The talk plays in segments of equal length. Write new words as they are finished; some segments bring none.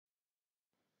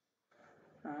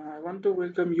I want to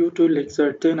welcome you to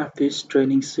lecture 10 of this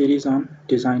training series on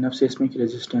design of seismic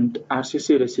resistant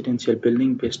RCC residential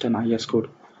building based on IS code.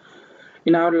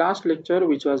 In our last lecture,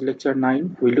 which was lecture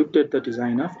 9, we looked at the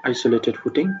design of isolated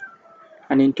footing,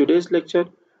 and in today's lecture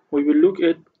we will look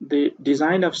at the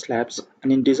design of slabs.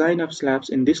 And in design of slabs,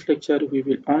 in this lecture we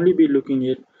will only be looking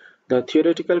at the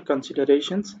theoretical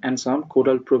considerations and some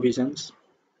codal provisions,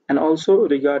 and also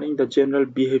regarding the general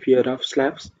behavior of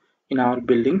slabs in our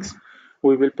buildings.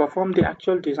 We will perform the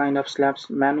actual design of slabs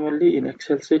manually in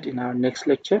Excel sheet in our next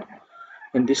lecture.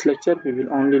 In this lecture, we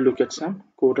will only look at some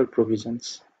codal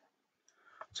provisions.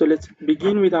 So let's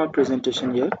begin with our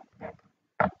presentation here.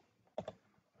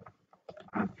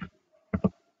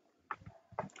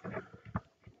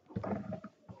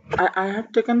 I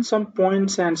have taken some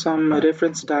points and some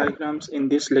reference diagrams in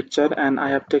this lecture, and I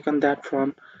have taken that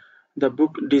from the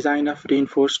book Design of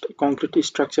Reinforced Concrete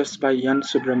Structures by Yan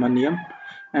Subramaniam,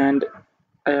 and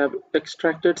I have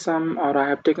extracted some, or I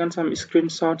have taken some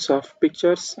screenshots of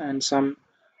pictures and some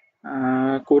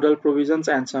codal provisions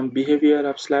and some behavior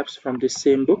of slabs from this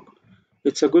same book.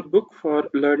 It's a good book for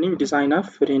learning design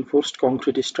of reinforced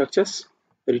concrete structures,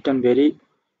 written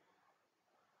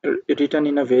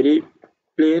in a very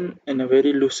plain, in a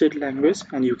very lucid language,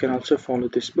 and you can also follow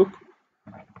this book.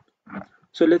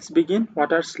 So let's begin.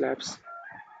 What are slabs?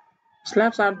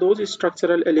 Slabs are those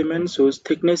structural elements whose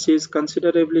thickness is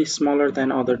considerably smaller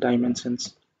than other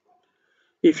dimensions.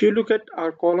 If you look at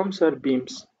our columns or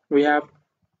beams, we have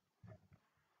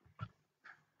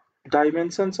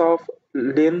dimensions of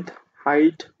length,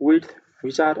 height, width,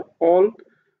 which are all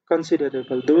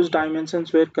considerable. Those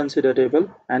dimensions were considerable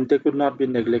and they could not be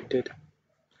neglected.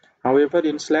 However,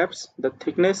 in slabs, the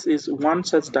thickness is one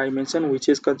such dimension which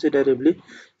is considerably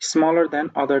smaller than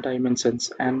other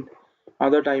dimensions, and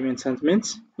other dimensions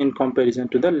means in comparison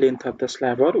to the length of the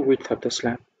slab or width of the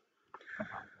slab.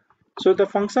 So the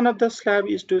function of the slab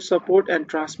is to support and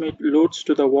transmit loads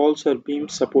to the walls or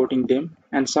beams supporting them,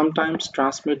 and sometimes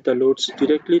transmit the loads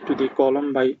directly to the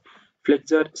column by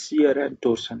flexure, shear, and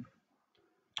torsion.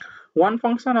 One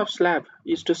function of slab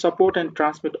is to support and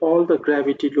transmit all the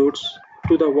gravity loads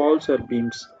to the walls or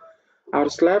beams. Our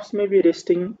slabs may be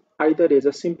resting either as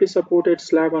a simply supported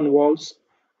slab on walls,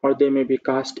 or they may be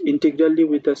cast integrally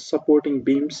with the supporting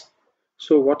beams.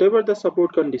 So whatever the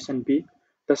support condition be,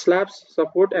 the slabs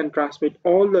support and transmit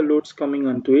all the loads coming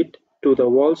onto it to the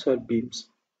walls or beams.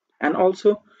 And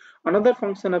also, another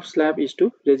function of slab is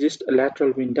to resist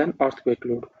lateral wind and earthquake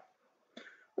load.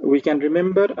 We can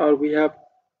remember, or we have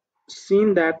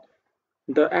seen, that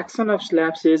the action of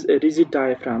slabs is rigid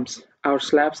diaphragms. Our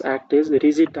slabs act as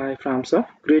rigid diaphragms of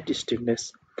great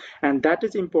stiffness, and that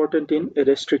is important in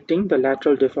restricting the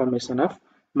lateral deformation of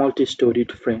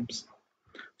multi-storied frames.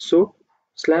 So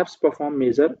slabs perform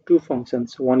major two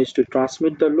functions. One is to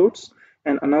transmit the loads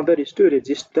and another is to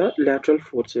resist the lateral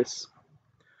forces.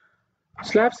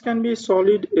 Slabs can be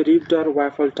solid, ribbed, or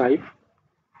waffle type.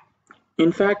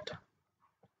 In fact,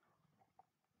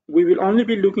 we will only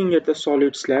be looking at the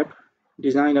solid slab,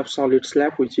 design of solid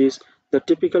slab, which is the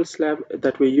typical slab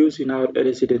that we use in our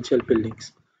residential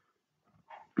buildings.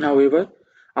 However,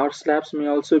 our slabs may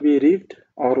also be ribbed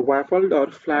or waffled or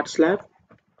flat slab,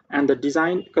 and the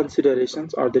design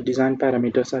considerations or the design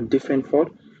parameters are different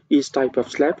for each type of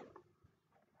slab.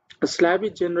 A slab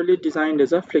is generally designed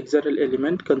as a flexural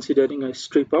element considering a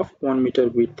strip of 1 meter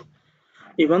width.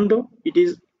 Even though it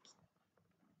is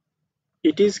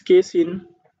case in,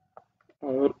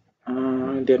 or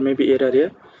there may be error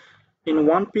here, in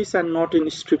one piece and not in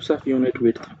strips of unit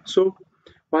width. So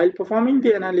while performing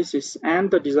the analysis and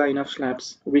the design of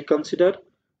slabs, we consider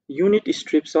unit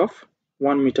strips of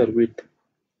 1 meter width,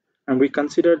 and we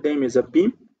consider them as a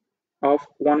beam of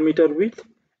 1 meter width,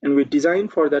 and we design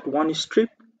for that one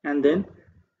strip and then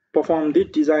perform the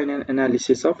design and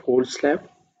analysis of whole slab.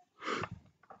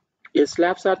 As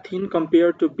slabs are thin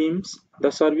compared to beams,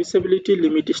 the serviceability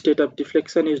limit state of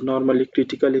deflection is normally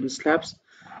critical in slabs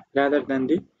rather than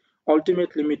the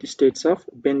ultimate limit states of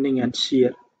bending and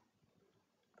shear.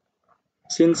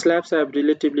 Since slabs have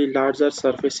relatively larger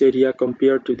surface area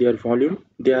compared to their volume,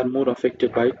 they are more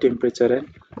affected by temperature and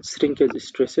shrinkage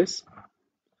stresses.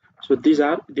 So these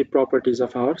are the properties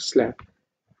of our slab.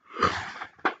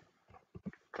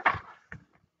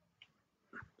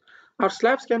 Our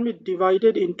slabs can be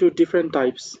divided into different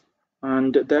types,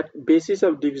 and that basis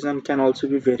of division can also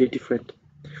be very different.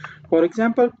 For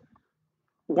example,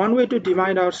 one way to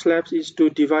divide our slabs is to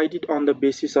divide it on the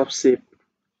basis of shape.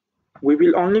 We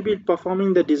will only be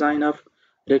performing the design of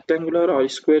rectangular or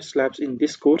square slabs in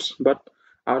this course, but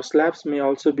our slabs may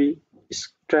also be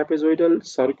trapezoidal,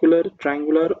 circular,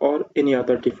 triangular, or any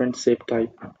other different shape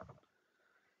type.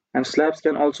 And slabs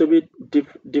can also be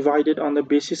divided on the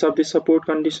basis of the support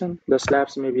condition. The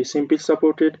slabs may be simple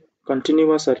supported,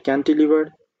 continuous, or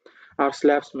cantilevered. Our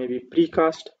slabs may be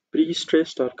precast,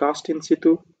 pre-stressed, or cast in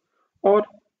situ. Or,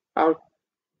 our,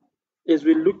 as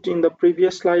we looked in the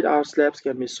previous slide, our slabs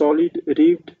can be solid,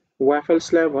 ribbed, waffle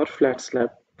slab, or flat slab.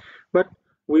 But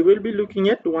we will be looking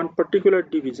at one particular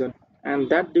division, and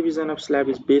that division of slab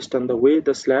is based on the way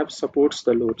the slab supports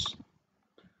the loads.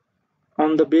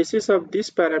 On the basis of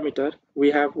this parameter,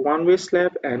 we have one-way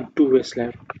slab and two-way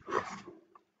slab.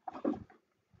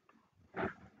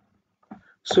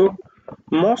 So,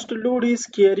 most load is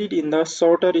carried in the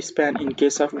shorter span in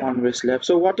case of one-way slab.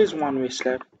 So, what is one-way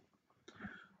slab?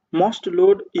 Most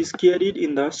load is carried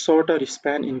in the shorter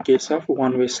span in case of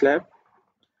one-way slab.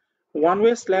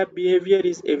 One-way slab behavior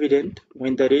is evident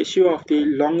when the ratio of the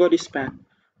longer span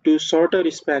to shorter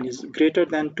span is greater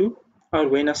than 2, or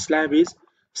when a slab is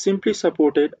simply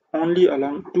supported only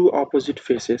along two opposite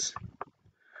faces.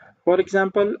 For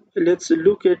example, let's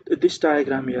look at this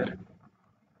diagram here.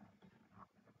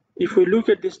 If we look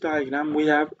at this diagram, we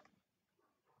have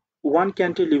one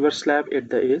cantilever slab at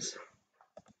the edge.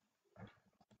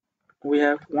 We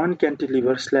have one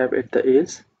cantilever slab at the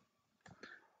edge.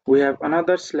 We have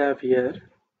another slab here,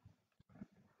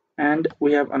 and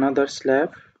we have another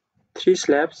slab, three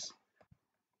slabs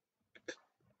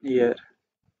here.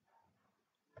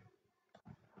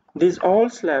 These all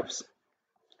slabs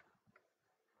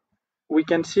we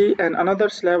can see, and another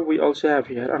slab we also have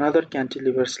here, another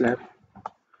cantilever slab.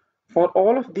 For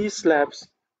all of these slabs,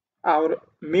 our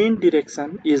main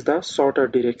direction is the shorter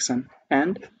direction,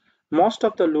 and most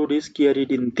of the load is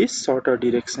carried in this shorter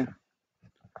direction.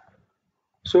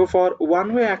 So for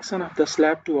one-way action of the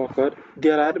slab to occur,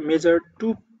 there are measured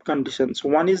two conditions.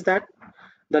 One is that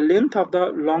the length of the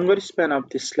longer span of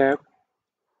this slab,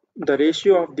 the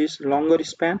ratio of this longer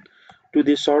span to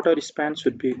the shorter span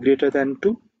should be greater than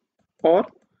 2, or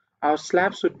our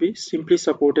slab should be simply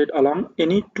supported along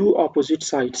any two opposite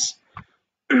sides.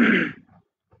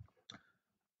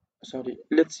 Sorry,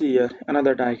 let's see here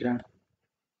another diagram.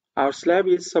 Our slab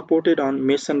is supported on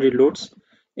masonry loads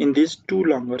in these two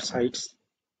longer sides,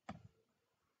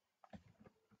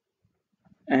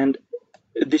 and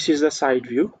this is the side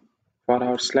view for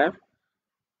our slab.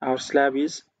 Our slab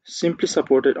is simply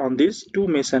supported on these two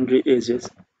masonry edges.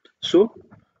 So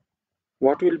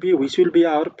which will be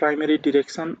our primary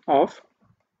direction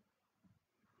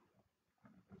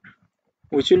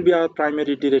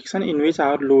in which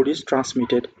our load is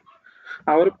transmitted?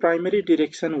 Our primary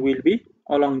direction will be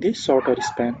along the shorter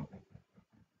span.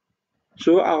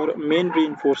 So our main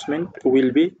reinforcement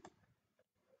will be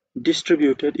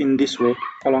distributed in this way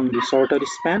along the shorter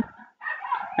span,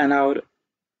 and our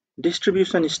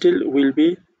distribution still will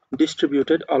be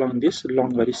distributed along this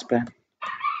longer span.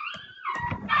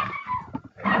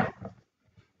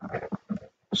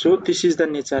 So this is the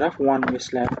nature of one-way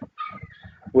slab.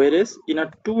 Whereas in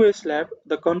a two-way slab,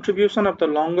 the contribution of the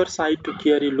longer side to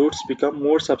carry loads become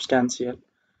more substantial.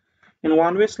 In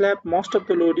one-way slab, most of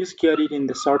the load is carried in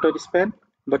the shorter span,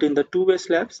 but in the two-way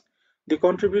slabs, the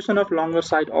contribution of longer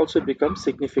side also becomes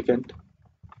significant.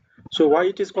 So why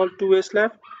it is called two-way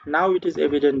slab? Now it is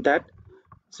evident that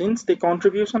since the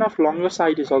contribution of longer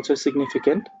side is also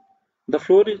significant, the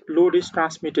flow load is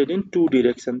transmitted in two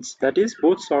directions, that is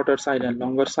both shorter side and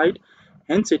longer side,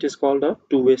 hence it is called a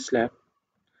two-way slab.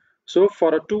 So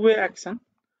for a two-way action,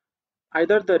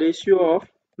 either the ratio of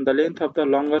the length of the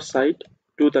longer side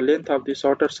to the length of the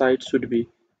shorter side should be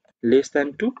less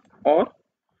than 2, or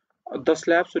the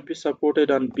slab should be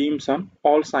supported on beams on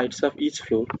all sides of each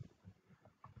floor.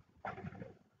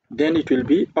 Then it will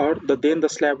be, then the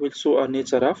slab will show a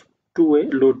nature of two-way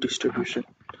load distribution.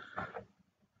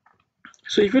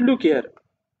 So if you look here,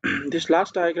 this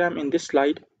last diagram in this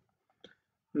slide,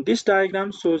 this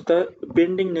diagram shows the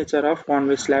bending nature of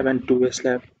one-way slab and two-way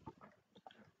slab.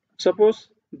 Suppose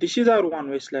this is our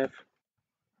one-way slab,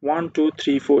 1, 2,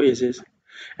 3, 4 edges,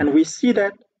 and we see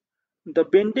that the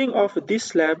bending of this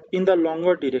slab in the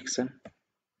longer direction,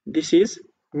 this is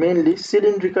mainly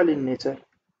cylindrical in nature.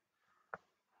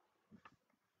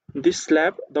 This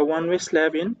slab, the one-way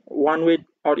slab in one way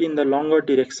or in the longer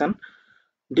direction,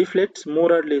 deflects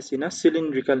more or less in a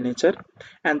cylindrical nature,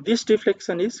 and this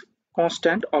deflection is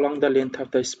constant along the length of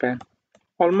the span,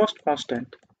 almost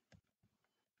constant.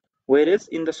 Whereas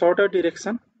in the shorter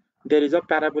direction, there is a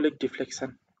parabolic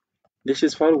deflection. This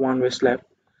is for one-way slab.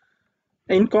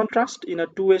 In contrast, in a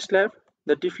two-way slab,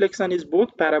 the deflection is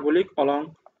both parabolic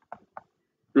along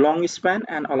long span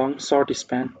and along short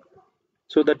span.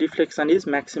 So the deflection is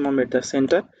maximum at the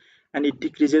center and it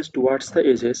decreases towards the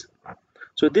edges.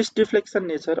 So this deflection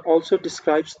nature also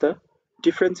describes the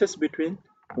differences between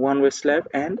one-way slab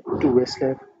and two-way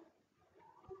slab.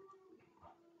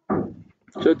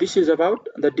 So this is about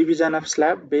the division of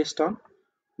slab based on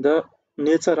the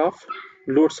nature of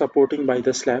load supporting by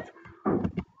the slab.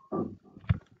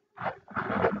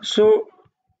 So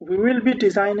we will be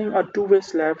designing a two-way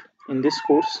slab in this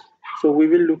course. So we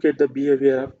will look at the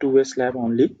behavior of two-way slab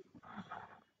only.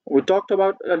 We talked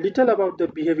about a little about the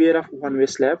behavior of one-way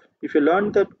slab. If you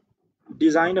learn the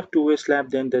design of two-way slab,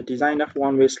 then the design of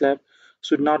one-way slab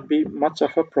should not be much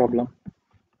of a problem.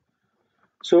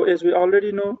 So as we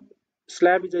already know,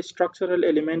 slab is a structural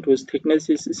element whose thickness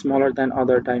is smaller than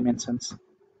other dimensions.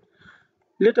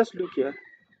 Let us look here.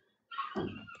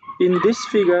 In this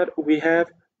figure, we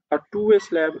have a two-way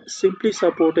slab simply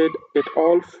supported at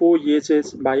all four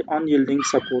edges by unyielding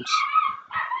supports,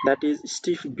 that is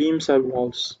stiff beams or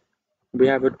walls. We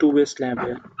have a two-way slab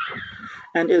here.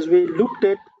 And as we looked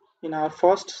at in our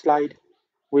first slide,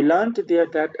 we learned there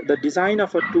that the design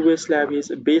of a two-way slab is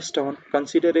based on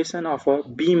consideration of a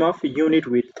beam of unit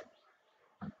width.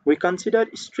 We consider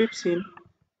strips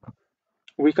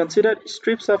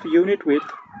of unit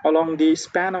width along the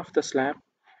span of the slab.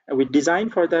 We design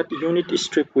for that unit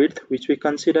strip width, which we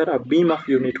consider a beam of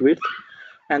unit width,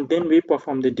 and then we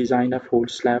perform the design of whole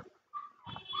slab.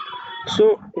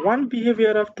 So one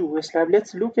behavior of two-way slab,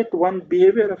 let's look at one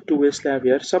behavior of two-way slab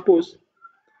here. Suppose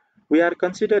we are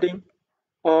considering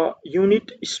a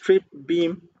unit strip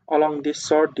beam along this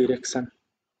short direction,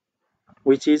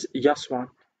 which is S1.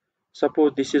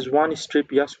 Suppose this is one strip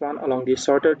S1 along the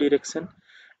shorter direction,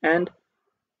 and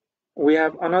we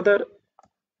have another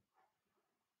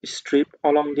strip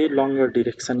along the longer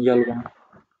direction L1.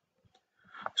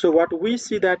 So what we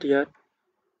see that here,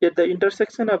 at the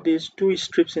intersection of these two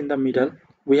strips in the middle,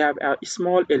 we have a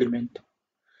small element,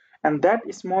 and that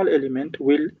small element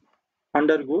will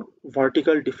undergo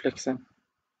vertical deflection.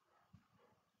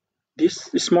 This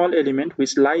small element,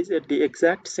 which lies at the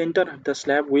exact center of the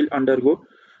slab, will undergo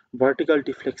vertical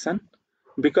deflection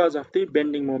because of the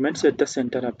bending moments at the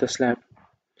center of the slab.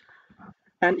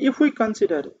 And if we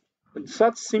consider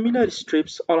such similar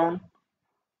strips along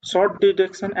short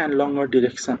direction and longer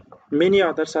direction, many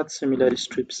other such similar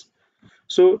strips.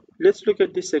 So let's look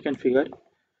at the second figure.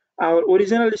 Our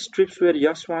original strips were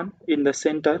S1 in the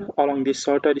center along this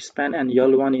shorter span and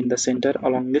L1 in the center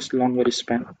along this longer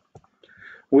span.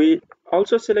 We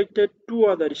also selected two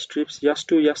other strips,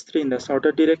 S2, S3 in the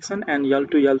shorter direction and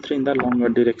L2, L3 in the longer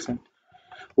direction.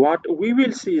 What we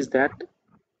will see is that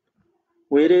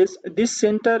whereas this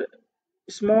center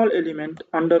small element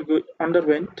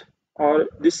underwent, or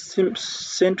this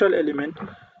central element,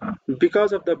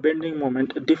 because of the bending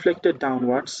moment, deflected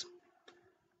downwards.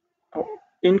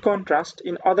 In contrast,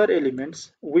 in other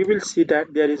elements, we will see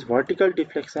that there is vertical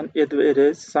deflection as well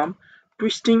as some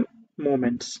twisting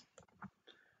moments.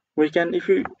 We can, if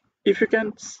you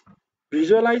can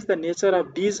visualize the nature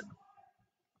of these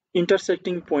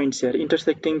intersecting points here,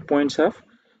 intersecting points of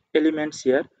elements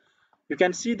here, you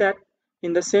can see that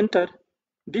in the center,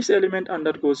 this element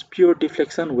undergoes pure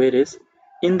deflection, whereas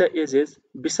in the edges,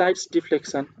 besides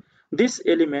deflection, these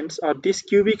elements or these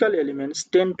cubical elements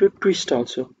tend to twist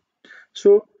also.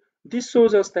 So this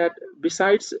shows us that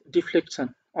besides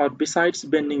deflection or besides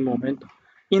bending moment,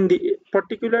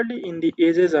 particularly in the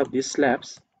edges of these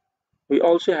slabs, we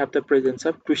also have the presence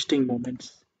of twisting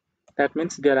moments. That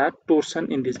means there are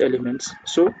torsion in these elements.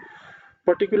 So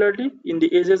particularly in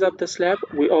the edges of the slab,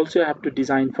 we also have to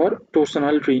design for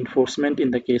torsional reinforcement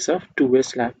in the case of two-way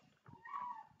slab.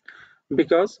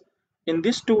 Because in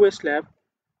this two-way slab,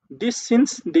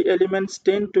 since the elements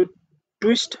tend to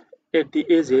twist at the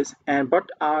edges, but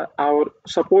our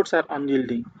supports are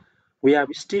unyielding, we have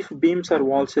stiff beams or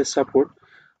walls as support,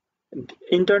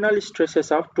 internal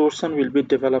stresses of torsion will be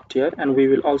developed here, and we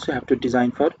will also have to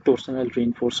design for torsional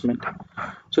reinforcement.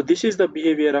 So this is the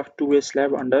behavior of two-way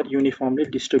slab under uniformly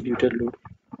distributed load.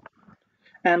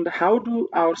 And how do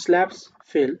our slabs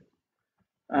fail?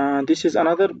 This is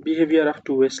another behavior of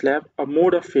two-way slab, a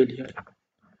mode of failure.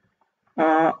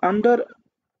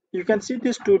 You can see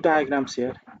these two diagrams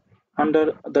here.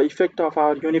 Under the effect of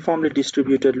our uniformly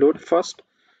distributed load, first,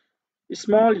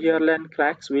 small hairline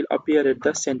cracks will appear at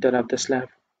the center of the slab.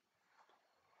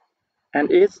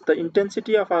 And as the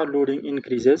intensity of our loading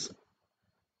increases,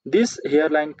 these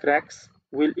hairline cracks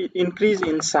will increase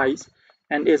in size,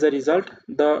 and as a result,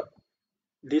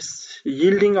 this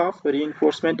yielding of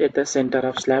reinforcement at the center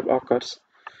of slab occurs.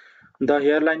 The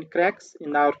hairline cracks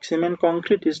in our cement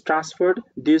concrete is transferred.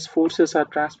 These forces are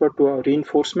transferred to our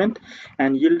reinforcement,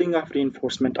 and yielding of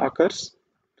reinforcement occurs.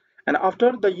 And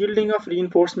after the yielding of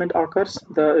reinforcement occurs,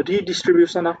 the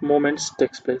redistribution of moments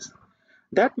takes place.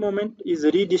 That moment is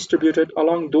redistributed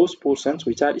along those portions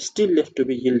which are still left to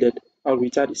be yielded, or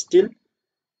which are still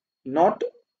not,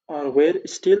 or where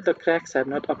still the cracks have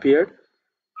not appeared.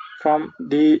 From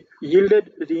the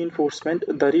yielded reinforcement,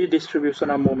 the redistribution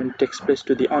of moment takes place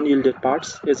to the unyielded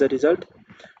parts. As a result,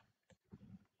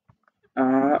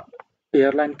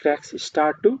 airline cracks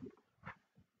start to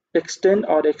extend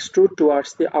or extrude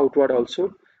towards the outward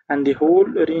also, and the whole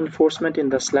reinforcement in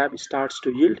the slab starts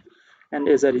to yield, and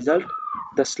as a result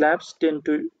the slabs tend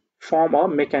to form a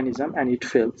mechanism and it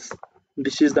fails.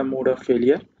 This is the mode of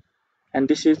failure, and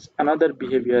this is another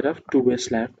behavior of two-way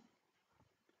slab.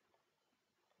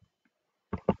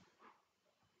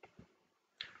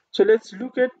 So let's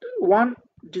look at one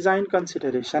design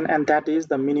consideration, and that is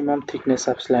the minimum thickness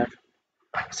of slab.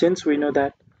 Since we know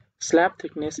that slab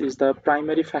thickness is the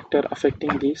primary factor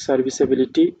affecting the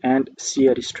serviceability and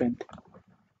shear strength.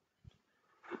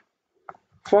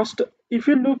 First, if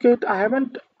you look at, I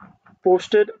haven't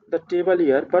posted the table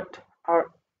here, but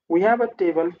we have a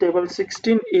table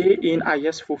 16A in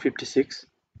IS 456,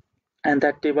 and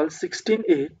that table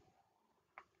 16A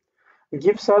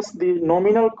gives us the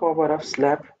nominal cover of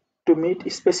slab to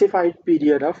meet specified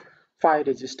period of fire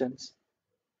resistance.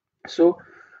 So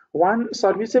one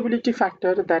serviceability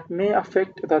factor that may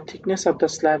affect the thickness of the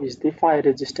slab is the fire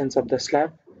resistance of the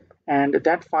slab, and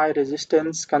that fire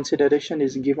resistance consideration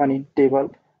is given in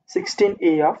table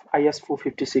 16A of IS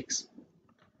 456.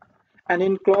 And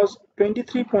in clause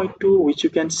 23.2, which you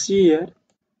can see here,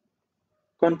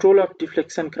 control of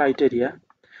deflection criteria,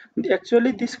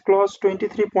 actually this clause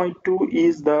 23.2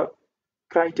 is the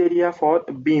criteria for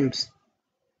beams.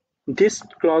 This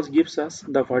clause gives us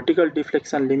the vertical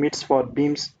deflection limits for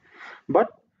beams, but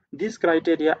these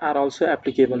criteria are also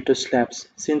applicable to slabs,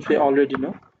 since we already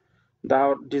know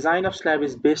the design of slab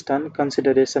is based on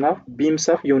consideration of beams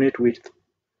of unit width.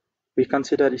 We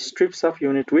consider strips of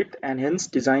unit width and hence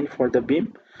design for the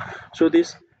beam. So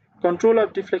this control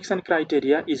of deflection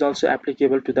criteria is also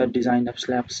applicable to the design of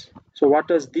slabs. So what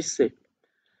does this say?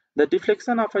 The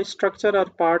deflection of a structure or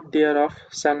part thereof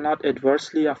shall not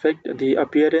adversely affect the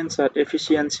appearance or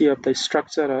efficiency of the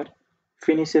structure or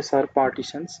finishes or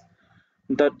partitions.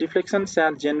 The deflection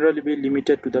shall generally be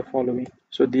limited to the following.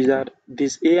 So these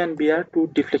A and B are two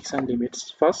deflection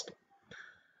limits. First,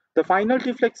 the final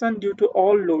deflection due to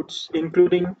all loads,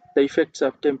 including the effects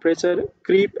of temperature,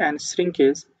 creep and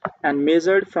shrinkage, and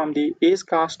measured from the edge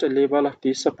cast level of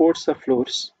the supports of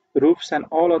floors, roofs and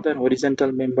all other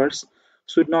horizontal members,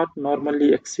 should not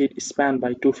normally exceed span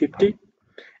by 250,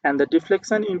 and the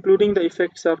deflection including the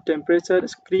effects of temperature,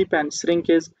 creep and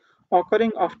shrinkage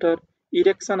occurring after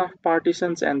erection of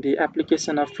partitions and the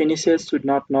application of finishes should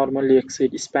not normally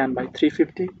exceed span by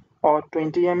 350 or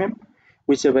 20 mm,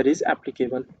 whichever is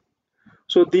applicable.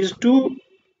 So these two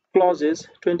clauses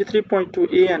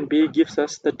 23.2a and b gives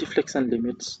us the deflection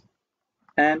limits,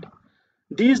 and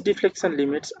these deflection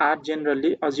limits are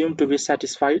generally assumed to be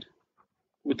satisfied.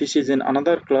 This is in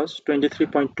another clause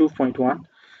 23.2.1.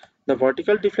 The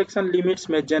vertical deflection limits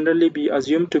may generally be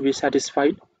assumed to be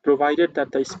satisfied provided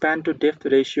that the span to depth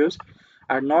ratios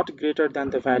are not greater than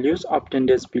the values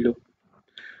obtained as below.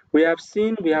 We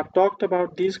have talked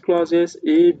about these clauses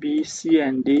A, B, C,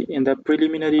 and D in the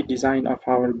preliminary design of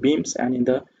our beams and in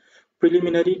the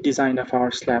preliminary design of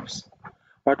our slabs.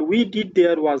 What we did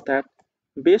there was that,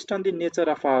 based on the nature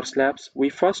of our slabs, we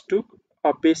first took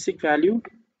a basic value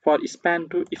for span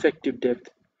to effective depth,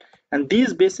 and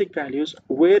these basic values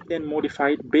were then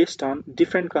modified based on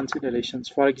different considerations.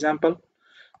 For example,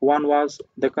 one was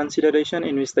the consideration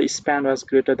in which the span was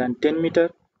greater than 10 meter.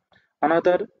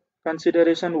 Another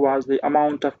consideration was the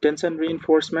amount of tension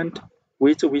reinforcement,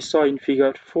 which we saw in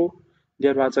figure 4.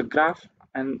 There was a graph,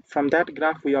 and from that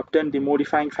graph we obtained the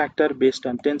modifying factor based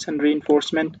on tension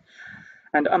reinforcement.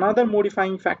 And another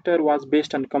modifying factor was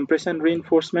based on compression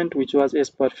reinforcement, which was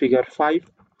as per figure 5.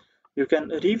 You can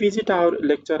revisit our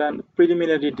lecture on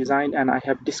preliminary design, and I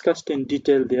have discussed in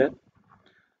detail there.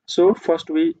 So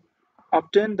first we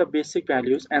obtain the basic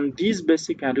values, and these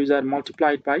basic values are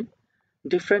multiplied by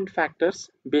different factors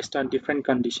based on different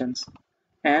conditions,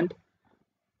 and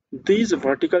these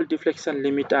vertical deflection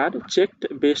limit are checked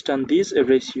based on these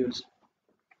ratios.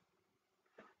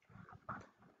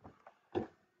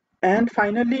 And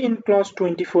finally, in clause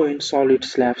 24 in solid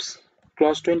slabs,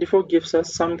 clause 24 gives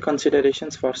us some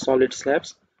considerations for solid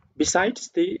slabs besides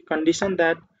the condition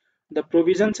that the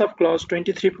provisions of clause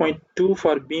 23.2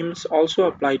 for beams also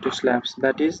apply to slabs,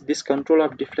 that is this control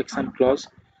of deflection clause.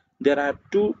 There are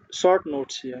two short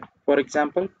notes here. For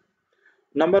example,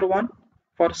 number one,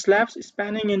 for slabs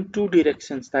spanning in two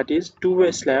directions, that is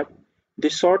two-way slab, The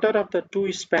shorter of the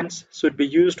two spans should be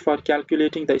used for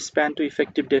calculating the span to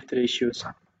effective depth ratios.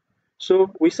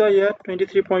 So we saw here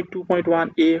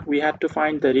 23.2.1a, we had to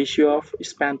find the ratio of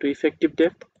span to effective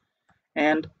depth,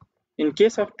 and in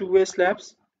case of two-way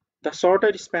slabs, the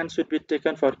shorter span should be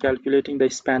taken for calculating the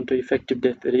span to effective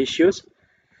depth ratios.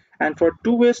 And for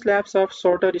two-way slabs of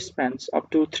shorter spans up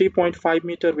to 3.5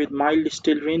 meter with mild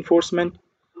steel reinforcement,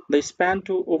 the span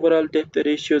to overall depth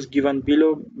ratios given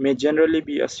below may generally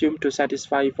be assumed to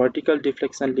satisfy vertical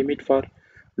deflection limit for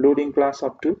loading class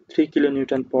up to 3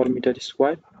 kN per meter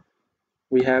square.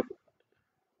 We have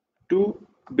two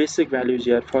basic values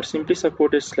here. For simply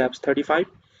supported slabs 35,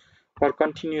 for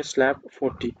continuous slab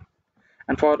 40.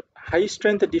 And for high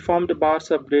strength deformed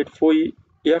bars of grade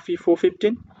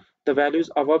FE415, the values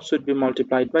above should be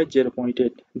multiplied by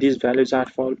 0.8. These values are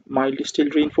for mild steel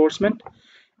reinforcement,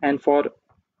 and for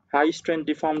high strength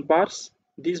deformed bars,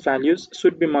 these values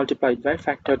should be multiplied by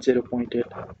factor 0.8.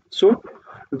 So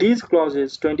these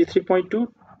clauses 23.2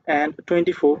 and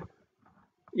 24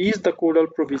 is the codal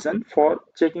provision for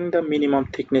checking the minimum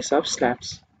thickness of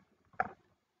slabs.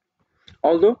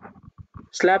 Although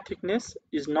slab thickness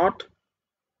is not,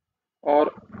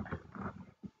 or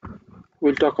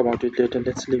we'll talk about it later,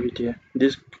 let's leave it here.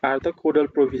 These are the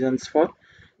codal provisions for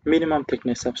minimum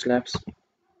thickness of slabs.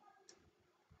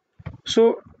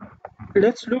 So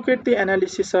let's look at the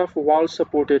analysis of wall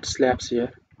supported slabs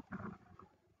here.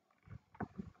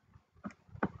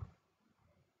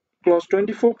 Clause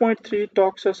 24.3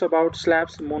 talks us about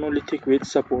slabs monolithic with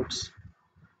supports.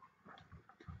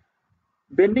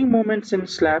 Bending moments in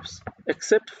slabs,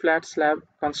 except flat slab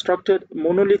constructed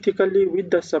monolithically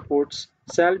with the supports,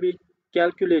 shall be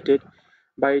calculated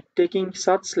by taking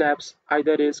such slabs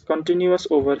either as continuous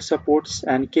over supports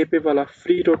and capable of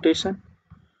free rotation,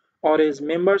 or as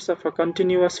members of a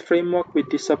continuous framework with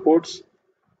the supports,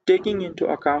 taking into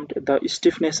account the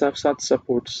stiffness of such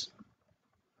supports.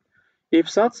 If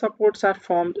such supports are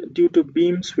formed due to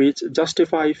beams which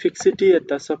justify fixity at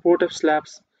the support of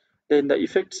slabs, then the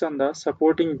effects on the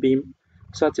supporting beam,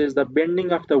 such as the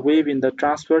bending of the wave in the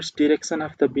transverse direction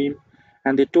of the beam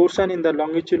and the torsion in the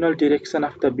longitudinal direction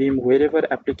of the beam wherever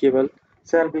applicable,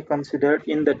 shall be considered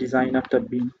in the design of the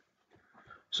beam.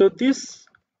 So this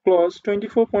clause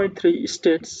 24.3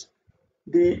 states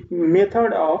the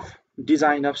method of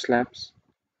design of slabs.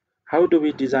 How do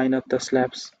we design up the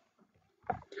slabs?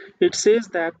 It says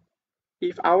that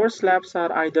if our slabs are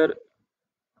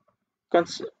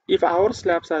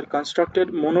constructed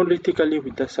monolithically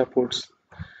with the supports,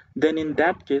 then in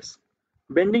that case,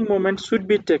 bending moments should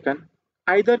be taken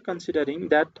either considering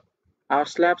that our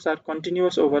slabs are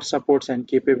continuous over supports and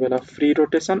capable of free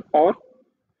rotation, or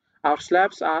our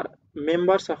slabs are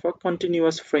members of a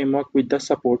continuous framework with the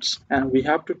supports, and we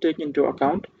have to take into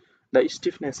account the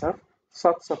stiffness of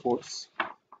such supports.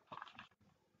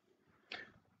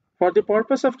 For the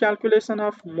purpose of calculation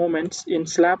of moments in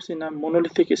slabs in a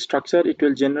monolithic structure, it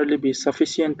will generally be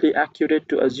sufficiently accurate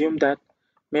to assume that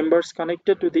members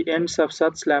connected to the ends of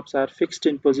such slabs are fixed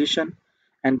in position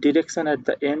and direction at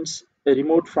the ends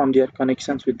removed from their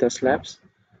connections with the slabs.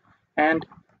 And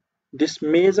this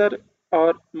major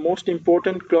or most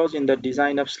important clause in the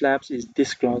design of slabs is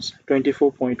this clause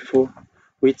 24.4,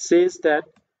 which says that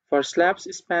for slabs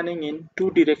spanning in two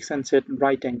directions at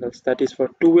right angles, that is for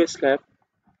two-way slab,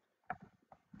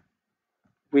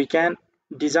 we can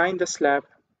design the slab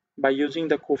by using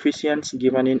the coefficients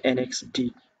given in Annex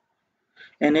D.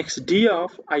 Annex D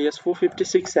of IS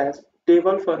 456 has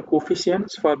table for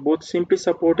coefficients for both simply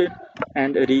supported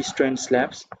and restrained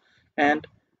slabs, and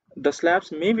the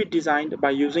slabs may be designed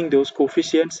by using those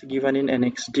coefficients given in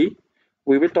Annex D.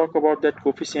 We will talk about that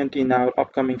coefficient in our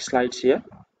upcoming slides here.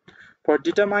 For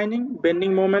determining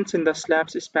bending moments in the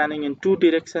slabs spanning in two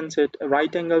directions at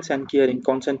right angles and carrying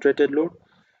concentrated load,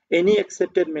 any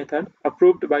accepted method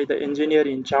approved by the engineer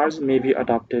in charge may be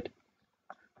adopted.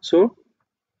 So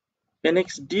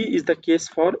Annex D is the case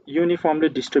for uniformly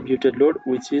distributed load,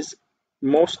 which is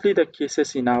mostly the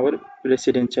cases in our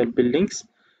residential buildings.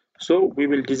 So we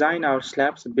will design our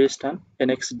slabs based on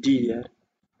Annex D here.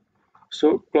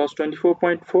 So clause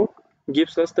 24.4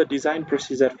 gives us the design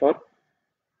procedure for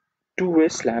two-way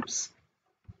slabs.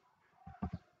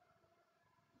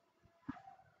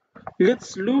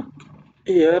 Let's look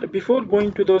here, before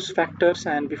going to those factors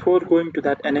and before going to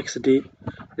that Annex D,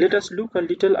 let us look a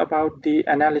little about the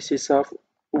analysis of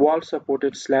wall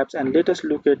supported slabs, and let us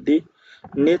look at the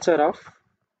nature of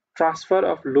transfer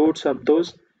of loads of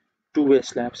those two-way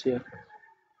slabs here.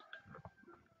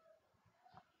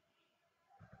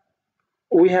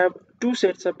 We have two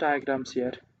sets of diagrams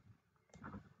here.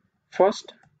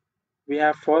 First, we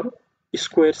have for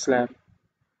square slab,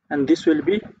 and this will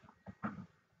be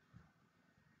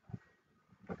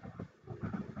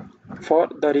for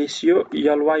the ratio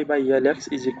Ly by Lx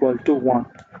is equal to 1,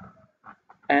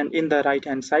 and in the right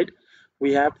hand side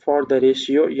we have for the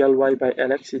ratio Ly by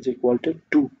Lx is equal to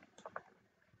 2.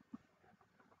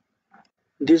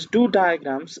 These two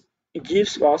diagrams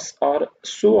gives us or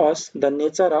show us the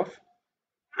nature of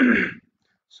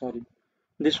sorry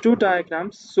these two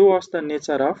diagrams show us the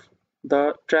nature of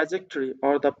the trajectory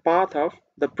or the path of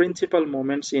the principal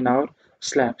moments in our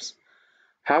slabs.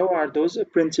 How are those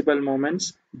principal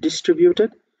moments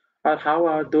distributed, or how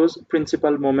are those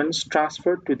principal moments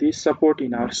transferred to the support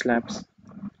in our slabs?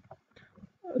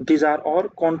 These are all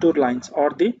contour lines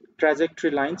or the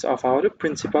trajectory lines of our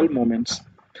principal moments.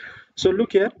 So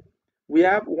look here, we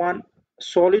have one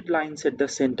solid lines at the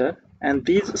center, and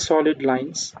these solid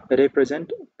lines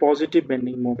represent positive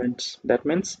bending moments. That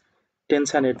means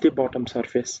tension at the bottom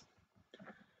surface.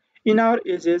 In our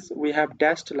edges, we have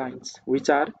dashed lines, which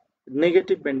are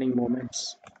negative bending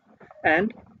moments.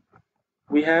 And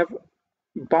we have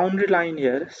boundary line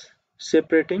here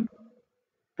separating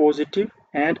positive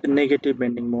and negative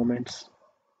bending moments.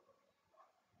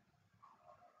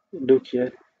 Look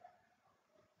here.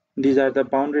 These are the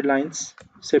boundary lines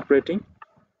separating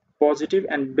positive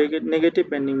and negative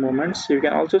bending moments. You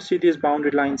can also see these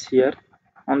boundary lines here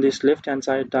on this left hand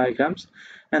side diagrams,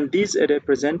 and these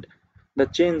represent the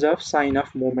change of sign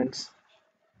of moments.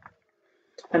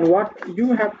 And what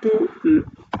you have to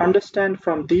understand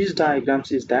from these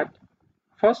diagrams is that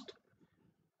first,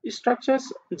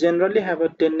 structures generally have a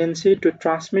tendency to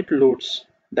transmit loads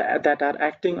that are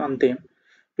acting on them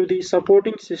to the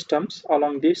supporting systems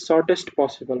along the shortest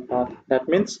possible path. That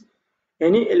means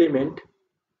any element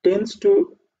tends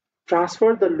to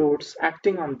transfer the loads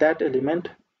acting on that element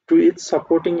to its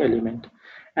supporting element,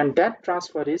 and that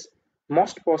transfer is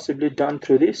most possibly done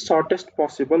through the shortest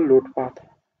possible load path.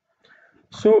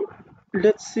 So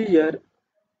let's see here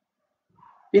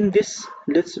in this,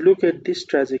 let's look at this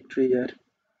trajectory here.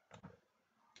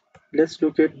 Let's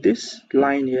look at this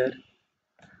line here.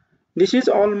 This is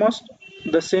almost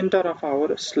the center of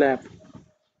our slab,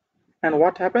 and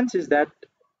what happens is that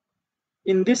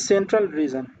in this central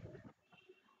region,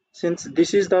 since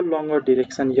this is the longer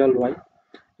direction Ly,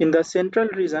 in the central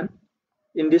region,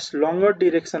 in this longer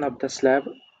direction of the slab,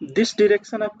 this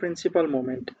direction of principal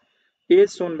moment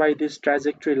as shown by these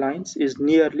trajectory lines is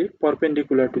nearly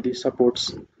perpendicular to the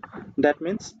supports. That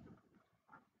means,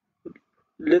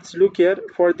 let's look here,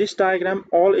 for this diagram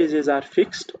all edges are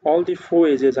fixed, all the four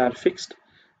edges are fixed,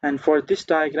 and for this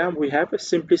diagram we have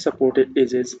simply supported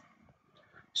edges.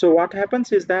 So what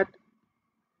happens is that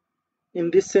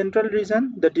in this central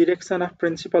region, the direction of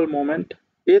principal moment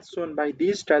as shown by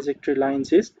these trajectory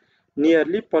lines is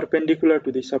nearly perpendicular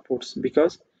to the supports,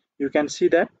 because you can see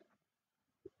that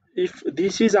if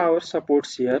this is our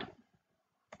supports here,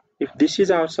 if this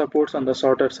is our supports on the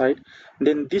shorter side,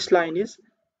 then this line is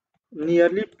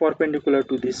nearly perpendicular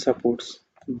to these supports.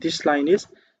 This line is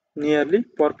nearly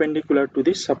perpendicular to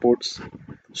the supports.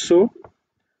 So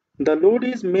the load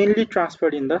is mainly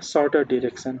transferred in the shorter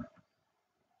direction.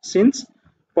 Since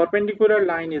perpendicular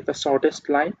line is the shortest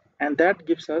line, and that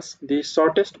gives us the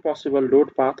shortest possible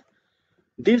load path,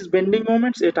 these bending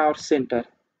moments at our center,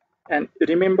 and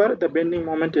remember the bending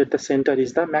moment at the center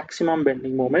is the maximum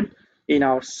bending moment in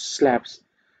our slabs.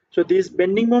 So these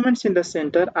bending moments in the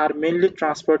center are mainly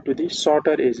transferred to the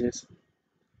shorter edges.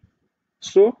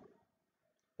 So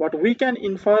what we can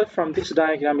infer from this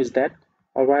diagram is that,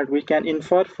 or what we can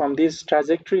infer from this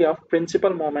trajectory of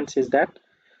principal moments is that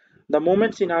the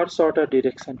moments in our shorter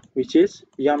direction, which is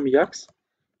mx,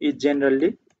 is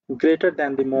generally greater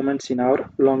than the moments in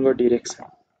our longer direction.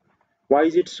 Why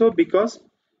is it so? Because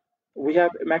we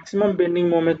have maximum bending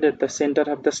moment at the center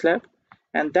of the slab,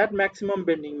 and that maximum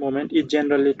bending moment is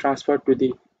generally transferred to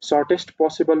the shortest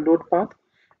possible load path.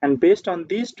 And based on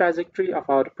this trajectory of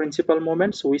our principal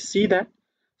moments, we see that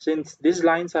since these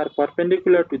lines are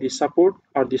perpendicular to the support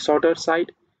or the shorter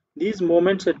side, these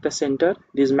moments at the center,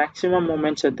 these maximum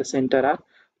moments at the center are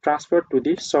transferred to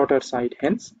the shorter side.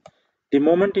 Hence, the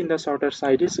moment in the shorter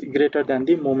side is greater than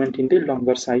the moment in the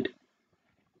longer side.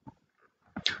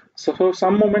 So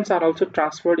some moments are also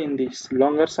transferred in this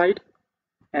longer side,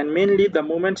 and mainly the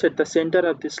moments at the center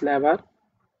of this slab are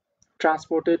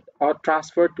transported or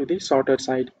transferred to the shorter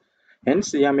side.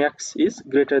 Hence, mx is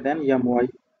greater than my.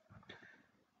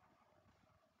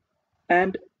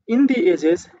 And in the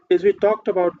edges, as we talked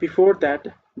about before, that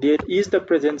there is the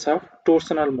presence of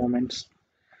torsional moments.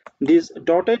 These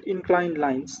dotted inclined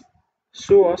lines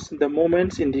show us the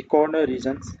moments in the corner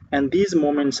regions, and these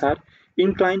moments are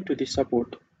inclined to the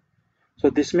support. So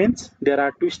this means there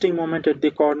are twisting moment at the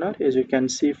corner, as you can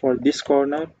see for this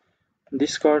corner,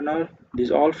 these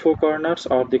all four corners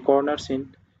or the corners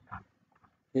in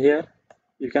here.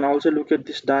 You can also look at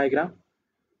this diagram.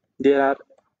 There are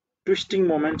twisting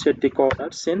moments at the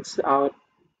corner since our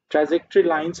trajectory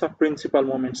lines of principal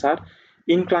moments are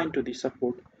inclined to the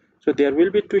support. So there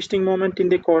will be twisting moment in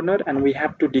the corner and we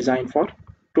have to design for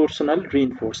torsional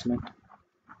reinforcement.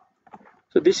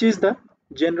 So this is the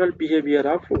general behavior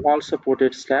of wall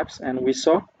supported slabs, and we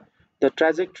saw the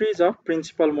trajectories of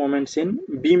principal moments in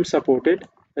beam supported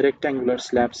rectangular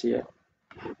slabs here.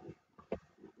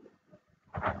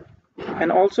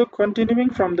 And also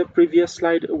continuing from the previous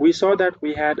slide, we saw that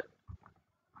we had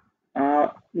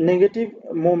negative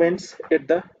moments at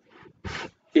the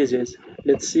edges.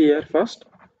 Let's see here first.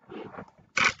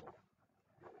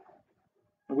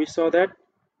 We saw that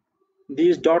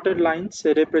these dotted lines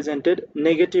represented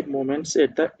negative moments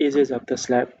at the edges of the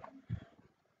slab.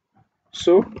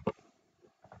 So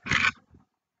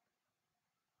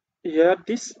here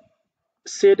this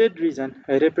shaded region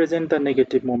represent the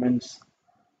negative moments.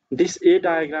 This A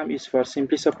diagram is for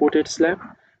simply supported slab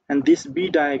and this B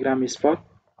diagram is for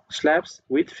slabs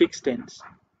with fixed ends.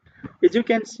 As you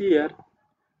can see here,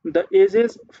 the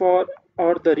edges for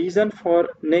or the reason for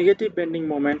negative bending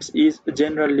moments is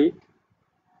generally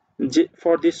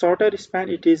for the shorter span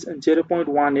it is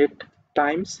 0.18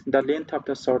 times the length of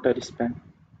the shorter span,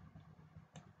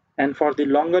 and for the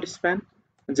longer span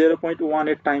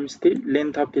 0.18 times the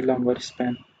length of the longer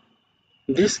span.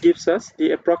 This gives us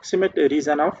the approximate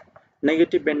reason of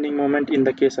negative bending moment in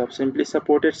the case of simply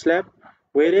supported slab,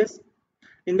 whereas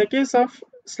in the case of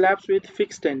slabs with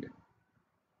fixed end,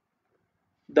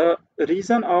 the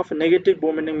reason of negative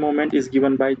bending moment is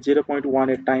given by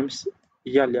 0.18 times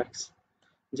LX,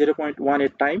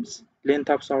 0.18 times length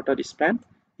of shorter span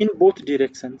in both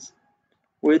directions,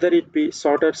 whether it be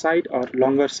shorter side or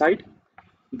longer side.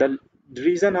 The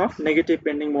reason of negative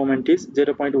bending moment is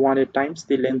 0.18 times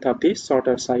the length of the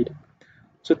shorter side.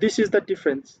 So this is the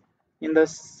difference. In the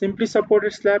simply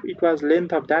supported slab, it was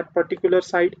length of that particular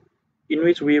side in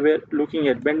which we were looking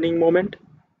at bending moment.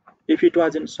 If it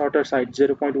was in shorter side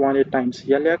 0.18 times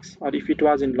LX, or if it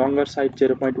was in longer side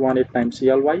 0.18 times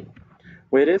LY.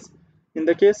 Whereas in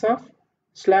the case of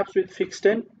slabs with fixed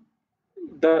end,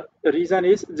 the reason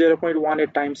is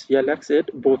 0.18 times LX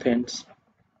at both ends.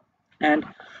 And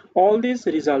all these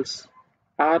results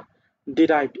are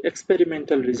derived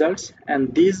experimental results,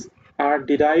 and these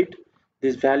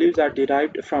values are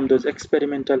derived from those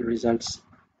experimental results.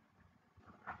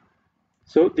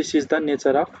 So this is the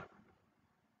nature of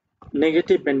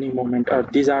negative bending moment, or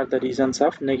these are the reasons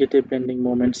of negative bending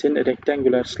moments in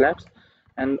rectangular slabs.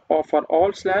 And for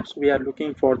all slabs we are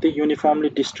looking for the uniformly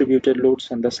distributed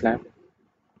loads on the slab.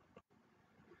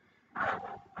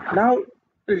 Now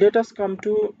let us come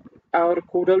to our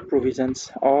Codal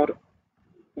provisions, or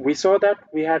we saw that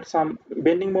we had some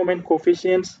bending moment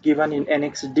coefficients given in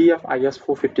Annex D of IS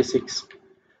 456.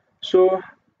 So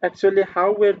actually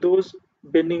how were those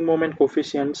bending moment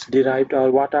coefficients derived, or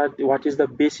what is the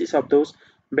basis of those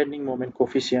bending moment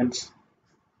coefficients?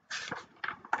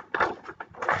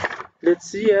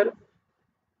 Let's see here.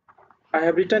 I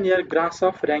have written here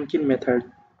Grashof-Rankine method.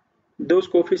 Those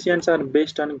coefficients are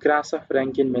based on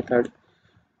Grashof-Rankine method,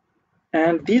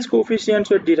 and these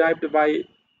coefficients were derived by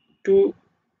two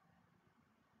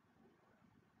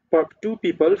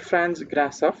people, Franz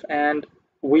Grashof and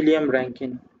William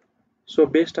Rankine. So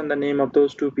based on the name of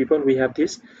those two people, we have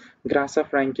this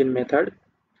Grashof-Rankine method,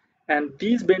 and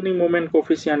these bending moment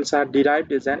coefficients are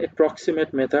derived as an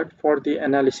approximate method for the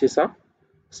analysis of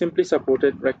simply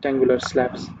supported rectangular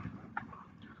slabs.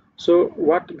 So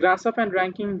what Grashof and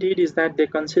Rankine did is that they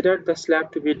considered the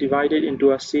slab to be divided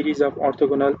into a series of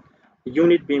orthogonal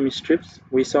unit beam strips.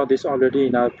 We saw this already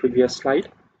in our previous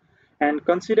slide. And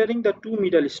considering the two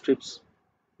middle strips,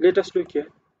 let us look here.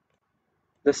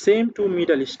 The same two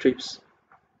middle strips,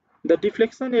 the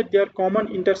deflection at their common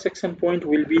intersection point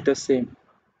will be the same.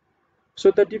 So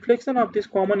the deflection of this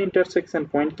common intersection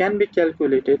point can be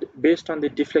calculated based on the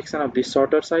deflection of the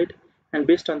shorter side and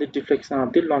based on the deflection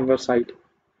of the longer side.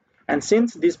 And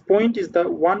since this point is the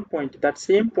one point, that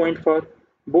same point for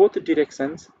both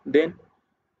directions, then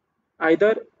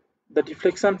either the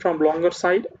deflection from longer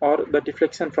side or the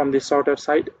deflection from the shorter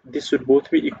side, this should both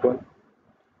be equal,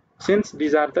 since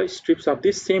these are the strips of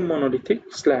the same monolithic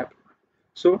slab.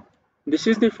 So this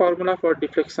is the formula for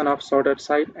deflection of shorter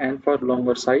side and for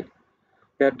longer side,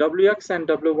 where Wx and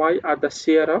Wy are the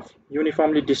share of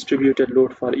uniformly distributed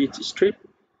load for each strip.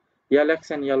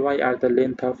 Lx and Ly are the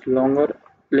length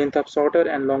of shorter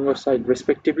and longer side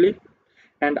respectively,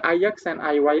 and Ix and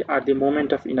Iy are the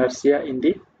moment of inertia in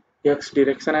the x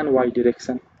direction and y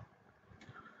direction.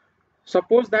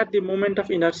 Suppose that the moment of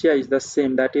inertia is the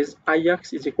same, that is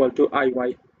Ix is equal to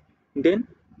Iy. Then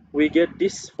we get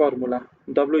this formula,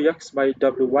 Wx by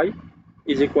Wy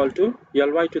is equal to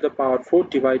Ly to the power 4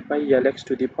 divided by Lx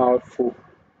to the power 4.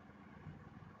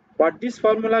 What this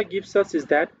formula gives us is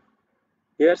that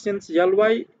here, since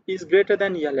Ly is greater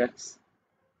than Lx,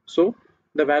 so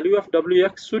the value of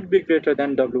Wx should be greater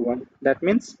than Wy. That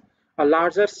means a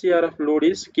larger share of load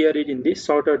is carried in the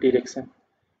shorter direction.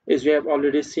 As we have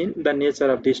already seen the nature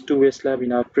of this two-way slab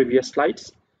in our previous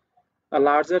slides, a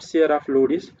larger share of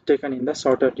load is taken in the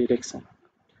shorter direction.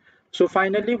 So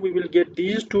finally we will get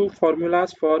these two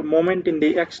formulas for moment in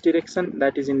the x direction,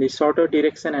 that is in the shorter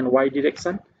direction, and y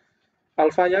direction.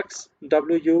 Alpha x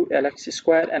W Lx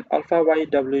square and alpha y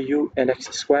W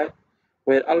Lx square,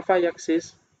 where alpha x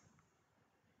is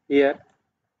here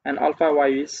and alpha y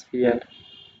is here.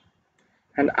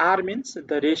 And R means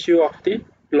the ratio of the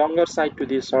longer side to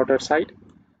the shorter side,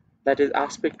 that is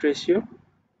aspect ratio.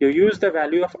 You use the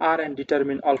value of R and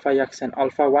determine alpha x and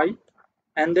alpha y,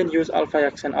 and then use alpha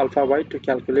x and alpha y to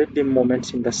calculate the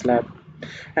moments in the slab.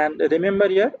 And remember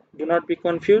here, do not be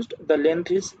confused, the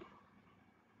length is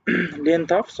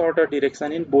length of shorter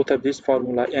direction in both of these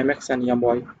formula, mx and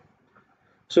my.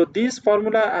 So these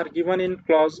formula are given in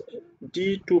clause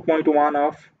D 2.1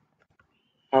 of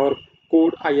our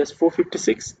code IS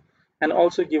 456 and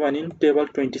also given in table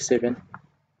 27.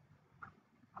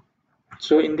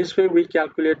 So in this way we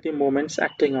calculate the moments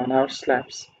acting on our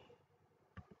slabs.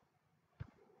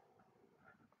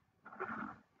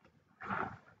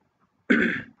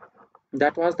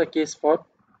 That was the case for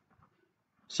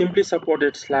simply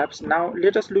supported slabs. Now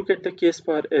let us look at the case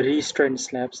for restrained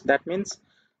slabs. That means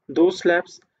those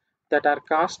slabs that are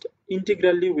cast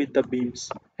integrally with the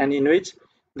beams and in which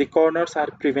the corners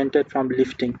are prevented from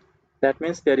lifting. That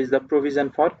means there is the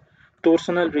provision for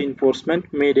torsional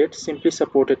reinforcement made at simply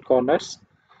supported corners,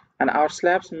 and our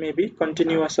slabs may be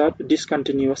continuous or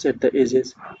discontinuous at the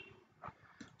edges.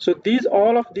 So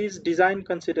all of these design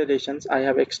considerations I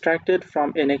have extracted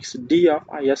from Annex D of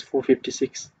IS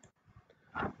 456.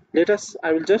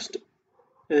 I will just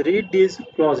read these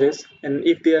clauses, and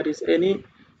if there is any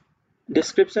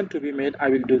description to be made, I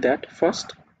will do that.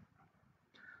 First,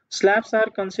 slabs are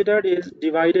considered as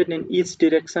divided in each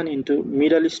direction into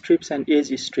middle strips and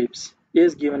edge strips,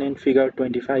 as given in figure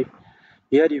 25.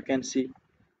 Here you can see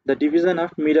the division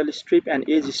of middle strip and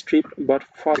edge strip, but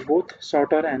for both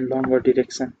shorter and longer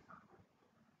direction.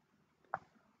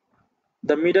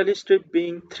 The middle strip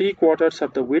being 3/4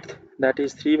 of the width, that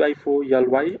is 3/4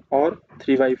 Ly or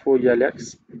 3/4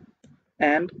 Lx,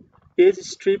 and edge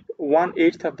strip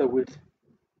 1/8 of the width,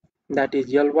 that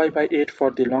is Ly by 8 for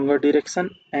the longer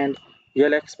direction and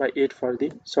Lx by 8 for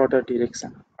the shorter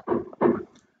direction.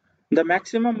 The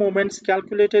maximum moments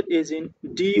calculated is in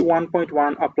D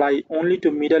 1.1 apply only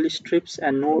to middle strips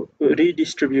and no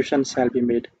redistribution shall be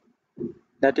made.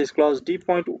 That is clause D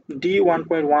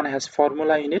 1.1 has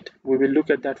formula in it. We will look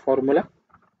at that formula,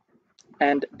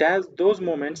 and those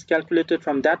moments calculated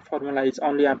from that formula is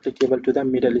only applicable to the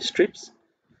middle strips.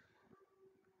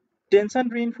 Tension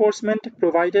reinforcement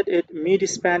provided at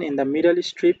mid-span in the middle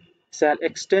strip shall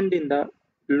extend in the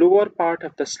lower part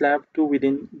of the slab to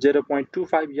within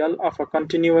 0.25 L of a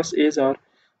continuous edge or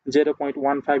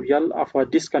 0.15 L of a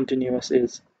discontinuous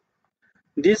edge.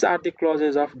 These are the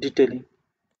clauses of detailing.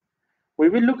 We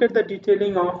will look at the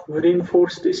detailing of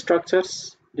reinforced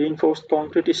structures, reinforced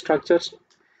concrete structures,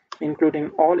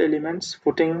 including all elements,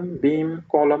 footing, beam,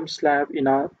 column, slab in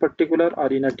a particular or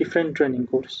in a different training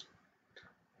course.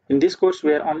 In this course,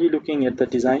 we are only looking at the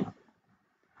design.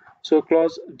 So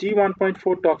clause D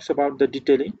 1.4 talks about the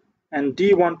detailing, and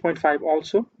D 1.5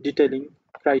 also detailing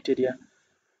criteria.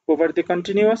 Over the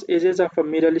continuous edges of a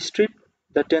middle strip,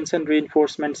 the tension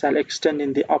reinforcement shall extend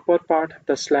in the upper part of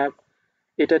the slab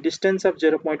at a distance of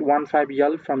 0.15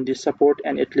 L from the support,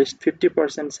 and at least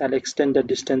 50% shall extend the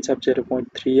distance of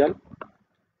 0.3 L.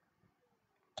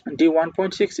 D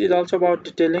 1.6 is also about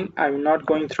detailing. I am not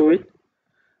going through it.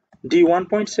 D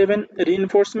 1.7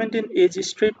 reinforcement in edge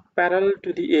strip parallel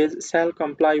to the edge shall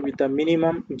comply with the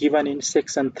minimum given in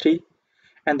section 3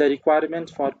 and the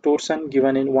requirements for torsion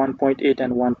given in 1.8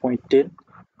 and 1.10.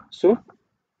 So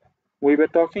we were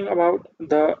talking about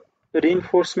the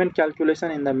reinforcement calculation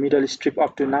in the middle strip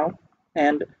up to now,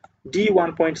 and D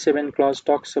 1.7 clause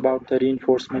talks about the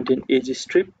reinforcement in edge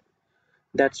strip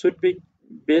that should be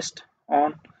based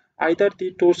on either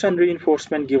the torsion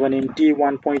reinforcement given in D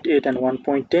 1.8 and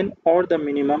 1.10 or the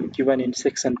minimum given in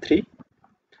section 3.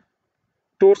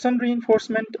 Torsion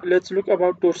reinforcement, let's look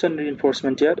about torsion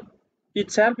reinforcement here.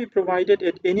 It shall be provided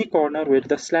at any corner where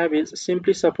the slab is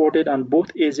simply supported on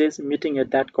both edges meeting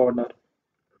at that corner.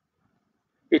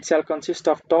 It shall consist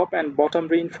of top and bottom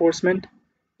reinforcement,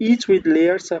 each with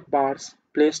layers of bars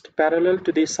placed parallel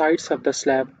to the sides of the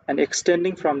slab and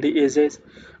extending from the edges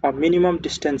a minimum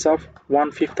distance of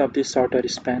 1/5 of the shorter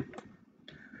span.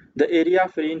 The area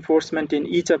of reinforcement in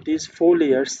each of these four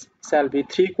layers shall be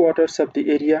 3/4 of the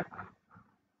area.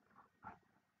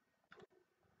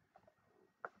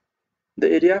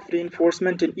 The area of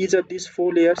reinforcement in each of these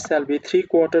four layers shall be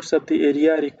 3/4 of the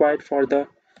area required for the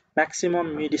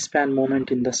maximum mid-span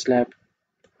moment in the slab.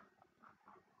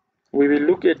 We will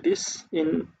look at this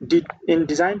in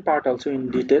design part also in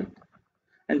detail.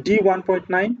 And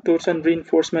D1.9 torsion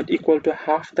reinforcement equal to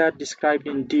half that described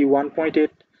in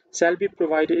D1.8 shall be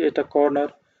provided at a corner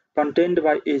contained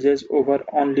by edges over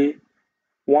only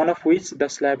one of which the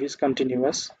slab is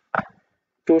continuous.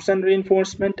 Torsion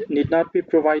reinforcement need not be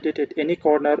provided at any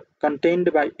corner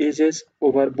contained by edges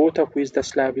over both of which the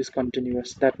slab is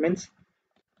continuous. That means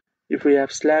if we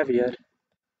have slab here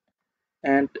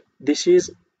and this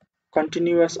is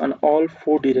continuous on all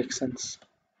four directions,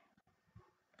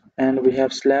 and we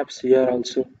have slabs here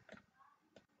also,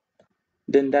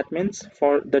 then that means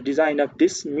for the design of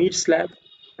this mid slab,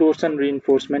 torsion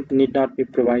reinforcement need not be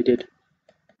provided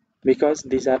because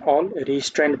these are all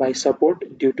restrained by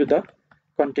support due to the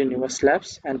continuous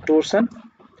slabs, and torsion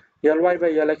Ly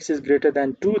by Lx is greater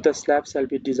than 2, the slab shall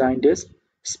be designed as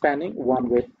spanning one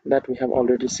way, that we have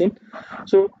already seen.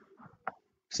 So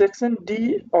section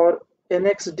D or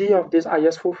Annex D of this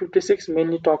IS 456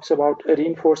 mainly talks about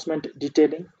reinforcement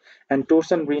detailing and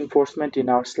torsion reinforcement in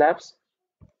our slabs.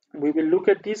 We will look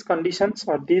at these conditions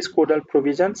or these codal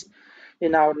provisions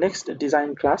in our next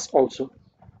design class also.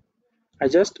 I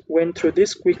just went through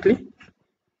this quickly.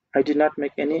 I did not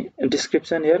make any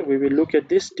description here. We will look at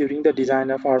this during the design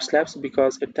of our slabs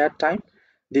because at that time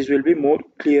this will be more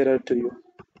clearer to you.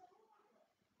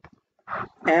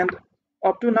 And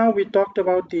up to now we talked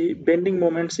about the bending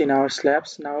moments in our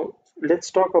slabs. Now let's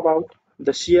talk about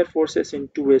the shear forces in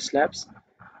two-way slabs.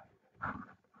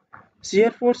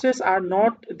 Shear forces are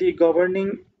not the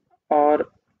governing or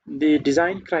the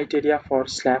design criteria for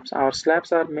slabs. Our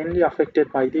slabs are mainly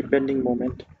affected by the bending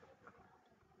moment.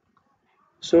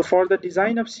 So for the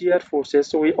design of shear forces,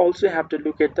 so we also have to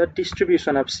look at the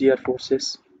distribution of shear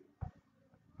forces.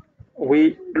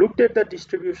 We looked at the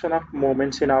distribution of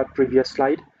moments in our previous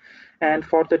slide, and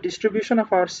for the distribution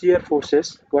of our shear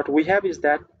forces, what we have is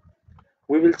that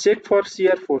we will check for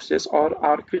shear forces, or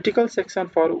our critical section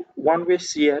for one-way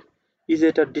shear is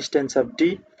at a distance of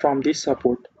d from the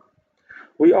support.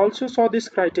 We also saw this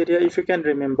criteria, if you can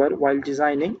remember, while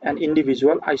designing an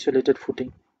individual isolated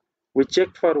footing. We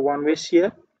checked for one-way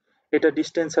shear at a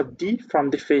distance of d from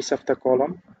the face of the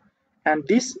column, and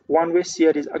this one-way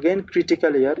shear is again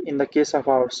critical here in the case of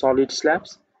our solid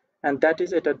slabs, and that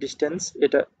is at a distance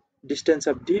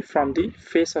of d from the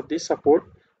face of the support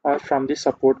or from the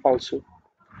support also.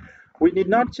 We need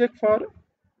not check for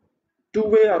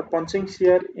two-way or punching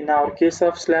shear in our case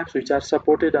of slabs which are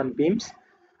supported on beams.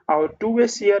 Our two-way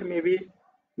shear may be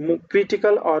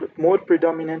critical or more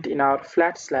predominant in our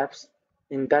flat slabs,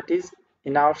 that is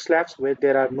in our slabs where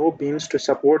there are no beams to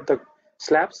support the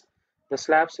slabs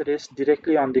rest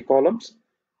directly on the columns.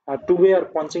 Our two-way or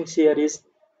punching shear is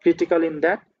critical in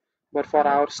that, but for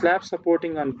our slab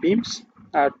supporting on beams,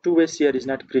 our two-way shear is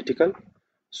not critical,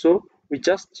 so we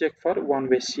just check for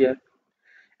one-way shear.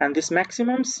 And this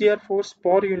maximum shear force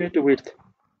per unit width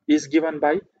is given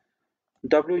by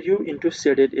W into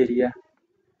shaded area.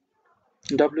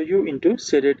 W into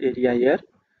shaded area here.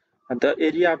 The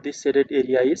area of this shaded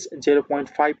area is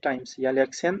 0.5 times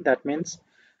Lxn, that means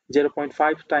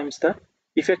 0.5 times the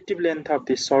effective length of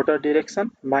the shorter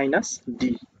direction minus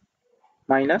d,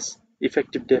 minus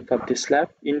effective depth of the slab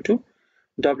into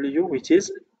W, which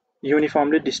is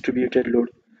uniformly distributed load.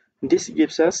 This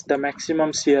gives us the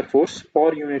maximum shear force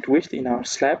per unit width in our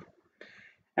slab,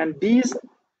 and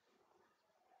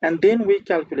then we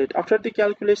calculate, after the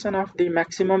calculation of the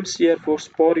maximum shear force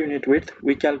per unit width,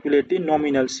 we calculate the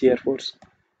nominal shear force,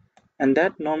 and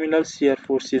that nominal shear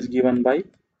force is given by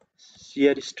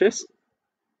shear stress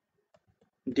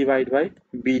divided by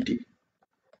BD.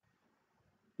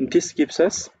 This gives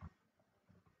us,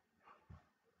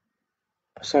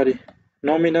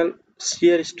 nominal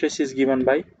shear stress is given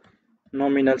by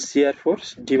nominal shear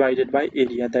force divided by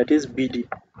area, that is BD.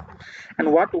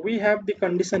 And what we have the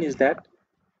condition is that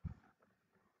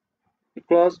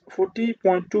clause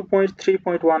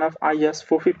 40.2.3.1 of IS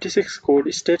 456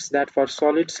 code states that for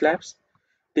solid slabs,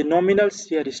 the nominal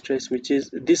shear stress, which is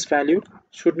this value,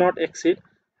 should not exceed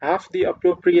half the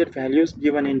appropriate values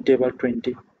given in table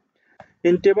 20.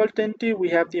 In table 20, we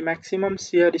have the maximum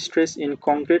shear stress in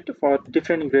concrete for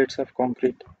different grades of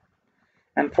concrete.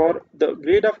 And for the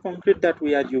grade of concrete that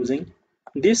we are using,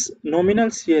 this nominal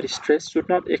shear stress should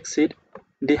not exceed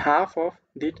the half of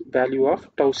the value of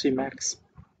tau c max.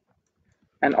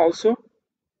 And also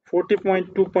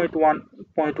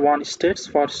 40.2.1.1 states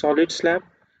for solid slab,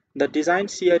 the design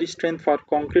shear strength for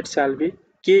concrete shall be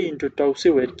K into tau c,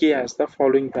 where K has the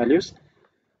following values.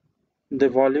 The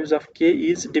values of K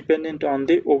is dependent on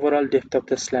the overall depth of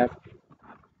the slab.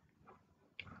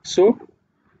 So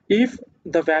if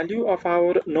the value of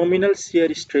our nominal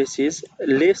shear stress is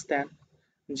less than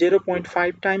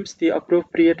 0.5 times the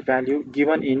appropriate value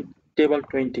given in table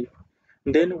 20,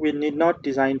 then we need not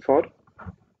design for,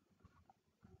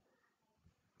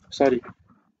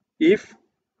 if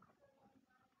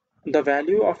the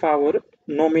value of our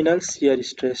nominal shear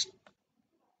stress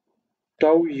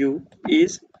tau u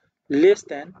is less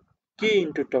than K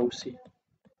into tau c,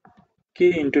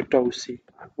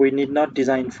 we need not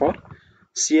design for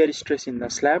shear stress in the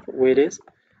slab, whereas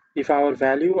if our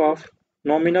value of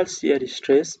nominal shear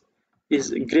stress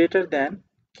is greater than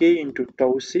K into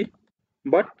tau c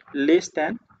but less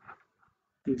than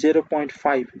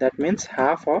 0.5, that means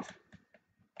half of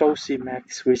tau c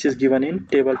max, which is given in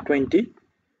table 20,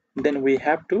 then we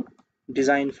have to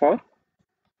design for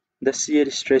the shear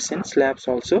stress in slabs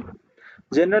also.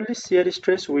 Generally, shear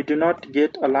stress, we do not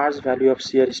get a large value of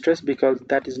shear stress because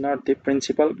that is not the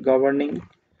principal governing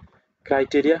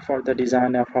criteria for the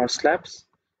design of our slabs.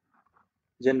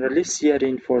 Generally, shear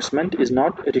reinforcement is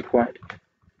not required.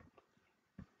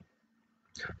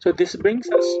 So this brings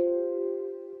us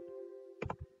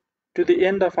to the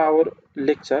end of our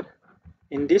lecture.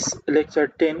 In this lecture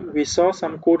 10, we saw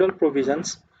some codal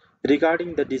provisions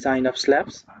regarding the design of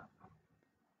slabs.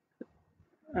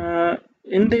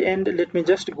 In the end, let me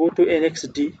just go to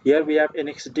NXD. Here we have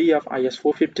NXD of IS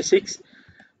 456.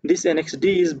 This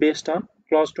NXD is based on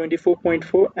clause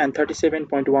 24.4 and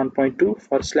 37.1.2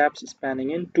 for slabs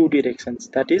spanning in two directions,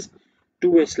 that is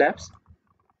two-way slabs.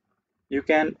 You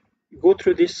can go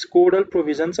through these codal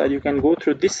provisions, or you can go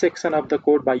through this section of the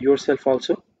code by yourself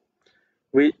also.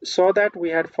 We saw that we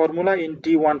had formula in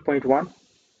D1.1,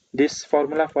 this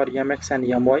formula for mx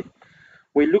and my.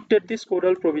 We looked at these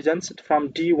codal provisions from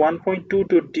D1.2 to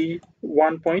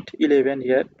D1.11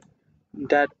 here,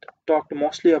 that talked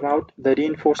mostly about the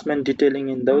reinforcement detailing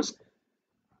in those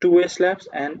two-way slabs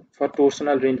and for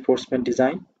torsional reinforcement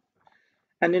design.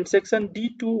 And in section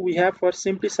D2, we have for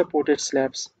simply supported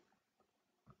slabs.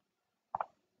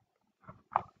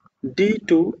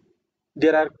 D2,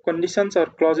 there are conditions or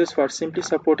clauses for simply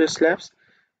supported slabs,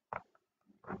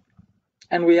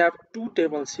 and we have two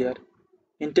tables here.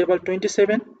 In table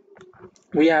 27,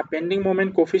 we have bending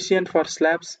moment coefficient for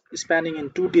slabs spanning in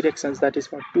two directions, that is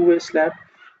for two-way slab,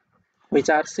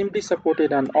 which are simply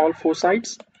supported on all four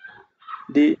sides.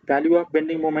 The value of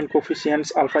bending moment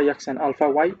coefficients alpha x and alpha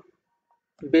y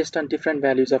based on different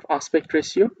values of aspect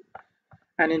ratio.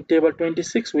 And in table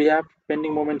 26, we have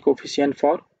bending moment coefficient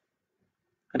for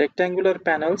rectangular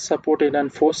panels supported on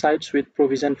four sides with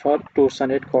provision for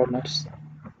torsionate corners.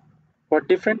 For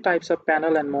different types of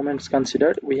panel and moments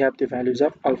considered, we have the values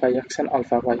of alpha x and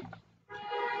alpha y.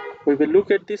 We will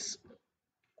look at this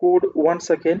code once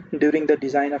again during the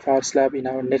design of our slab in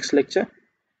our next lecture.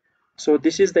 So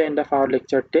this is the end of our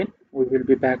lecture 10. We will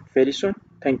be back very soon.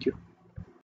 Thank you.